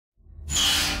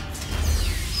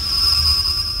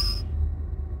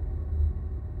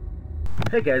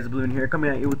Hey guys, Oblivion here, coming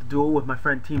at you with the duel with my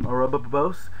friend Team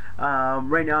Orobabos.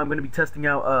 Right now I'm going to be testing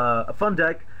out a fun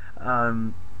deck.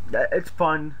 It's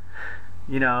fun,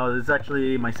 you know, it's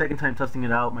actually my second time testing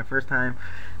it out. My first time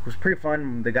was pretty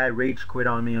fun. The guy rage quit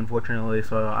on me, unfortunately,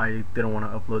 so I didn't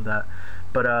want to upload that.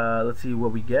 But let's see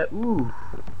what we get. Ooh,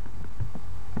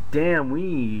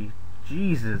 damn,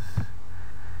 Jesus,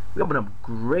 we opened up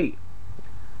great.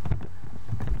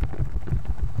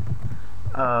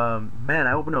 Man,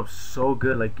 I opened up so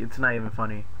good, like it's not even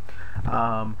funny.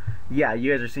 Yeah,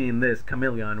 you guys are seeing this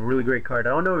Chameleon, really great card.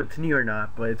 I don't know if it's new or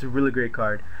not, but it's a really great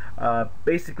card.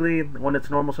 Basically, when it's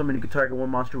normal summon, you can target one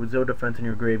monster with 0 defense in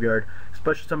your graveyard.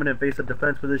 Special summon in face-up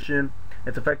defense position.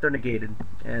 Its effects are negated,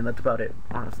 and that's about it,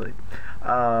 honestly.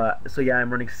 So yeah,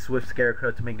 I'm running Swift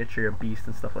Scarecrow to make sure you're a beast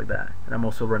and stuff like that. And I'm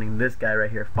also running this guy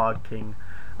right here, Fog King.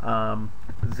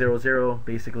 0/0,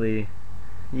 basically.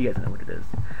 You guys know what it is.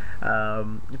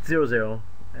 It's 0/0,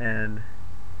 and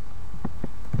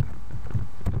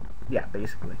yeah,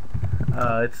 basically,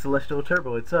 it's Celestial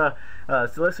Turbo. It's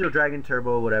Celestial Dragon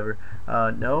Turbo, whatever.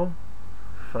 No,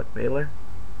 fuck Baylor.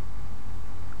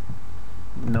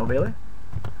 No Baylor.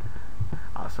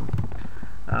 Awesome.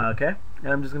 Okay,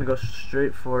 and I'm just gonna go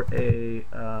straight for a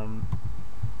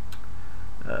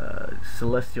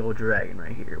Celestial Dragon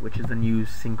right here, which is a new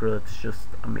Synchro that's just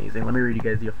amazing. Let me read you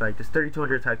guys the effect. It's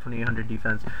 3200 attack, 2800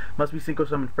 defense. Must be Synchro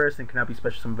summoned first and cannot be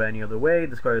special summoned by any other way.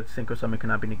 This card's Synchro summon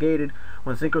cannot be negated.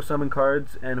 When Synchro summon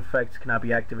cards and effects cannot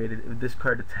be activated. If this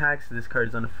card attacks, this card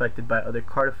is unaffected by other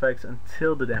card effects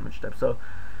until the damage step. So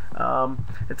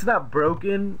it's not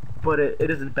broken, but it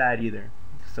isn't bad either.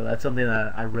 So that's something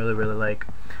that I really like.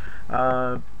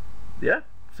 Yeah,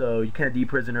 so you can't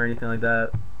deprison or anything like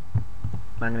that.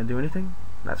 Not gonna do anything?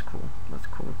 That's cool. That's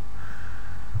cool.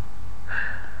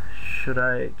 Should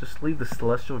I just leave the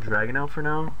Celestial Dragon out for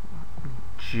now?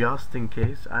 Just in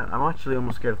case. I'm actually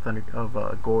almost scared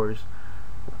of Gores.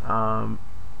 Oh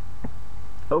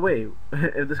wait,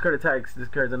 if this card attacks, this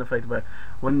card is unaffected by...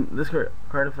 When this card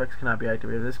effects cannot be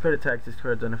activated. If this card attacks, this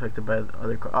card is unaffected by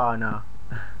other cards. Oh no.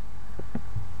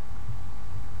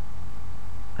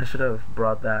 I should have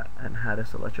brought that and had a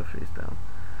Celestial face down.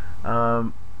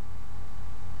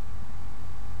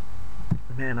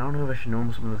 Man, I don't know if I should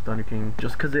normal summon the Thunder King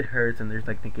just because it hurts and there's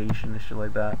like negation and shit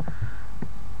like that.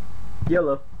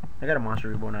 Yellow. I got a Monster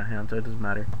Reborn on hand, so it doesn't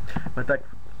matter. I'm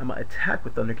gonna attack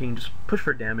with Thunder King, just push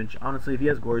for damage. Honestly, if he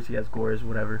has Gores, he has Gores,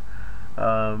 whatever.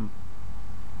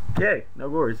 Yay, no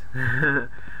Gores.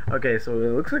 Okay, so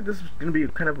it looks like this is gonna be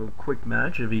kind of a quick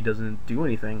match if he doesn't do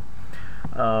anything.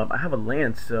 I have a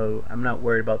Lance, so I'm not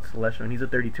worried about Celestial, and he's a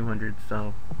 3200,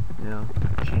 so you know,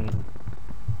 chain.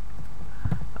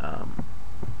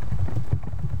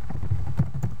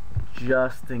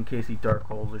 Just in case he Dark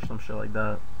Holes or some shit like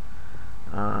that.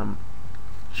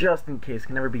 Just in case,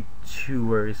 can never be too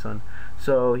worrisome.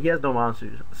 So he has no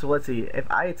monsters. So let's see. If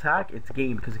I attack, it's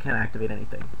game because he can't activate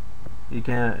anything. He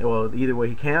can't. Well, either way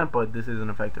he can't, but this isn't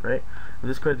affected, right?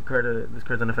 This card's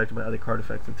unaffected by other card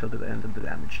effects until the end of the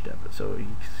damage step. So he's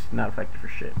not affected for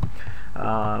shit.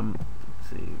 Let's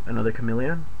see. Another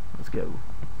Chameleon. Let's go.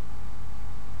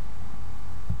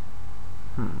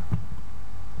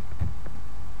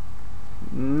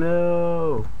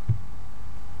 No.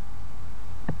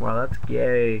 Wow, that's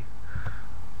gay.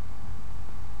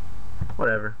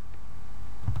 Whatever.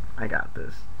 I got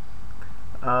this.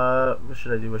 What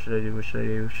should I do? What should I do? What should I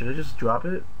do? Should I just drop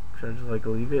it? Should I just like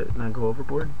leave it and not go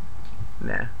overboard?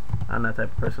 Nah, I'm that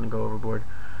type of person to go overboard.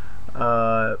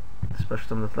 Special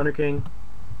summon the Thunder King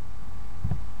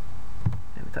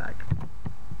and attack.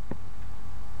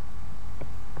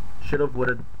 Should've,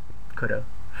 would've, could've.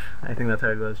 I think that's how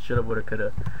it goes. Should've, would've,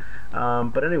 could've.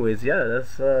 But anyways, yeah,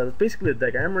 that's basically the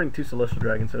deck. I am running 2 Celestial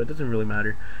Dragons, so it doesn't really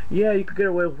matter. Yeah, you could get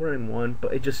away with running 1,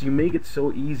 but it just, you make it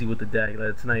so easy with the deck that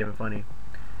it's not even funny.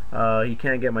 You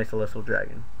can't get my Celestial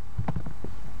Dragon.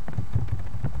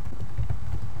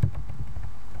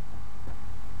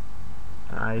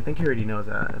 I think he already knows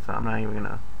that, so I'm not even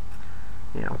gonna,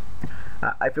 you know.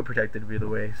 I feel protected either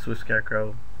way. Swift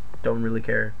Scarecrow, don't really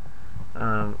care.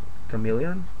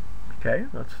 Chameleon? Okay,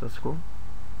 that's cool.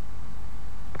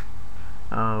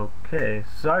 Okay,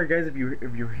 sorry guys if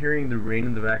you're hearing the rain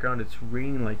in the background. It's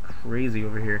raining like crazy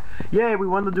over here. Yay, we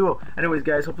won the duel. Anyways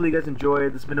guys, hopefully you guys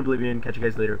enjoyed. This has been Oblivion. Catch you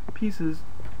guys later. Pieces.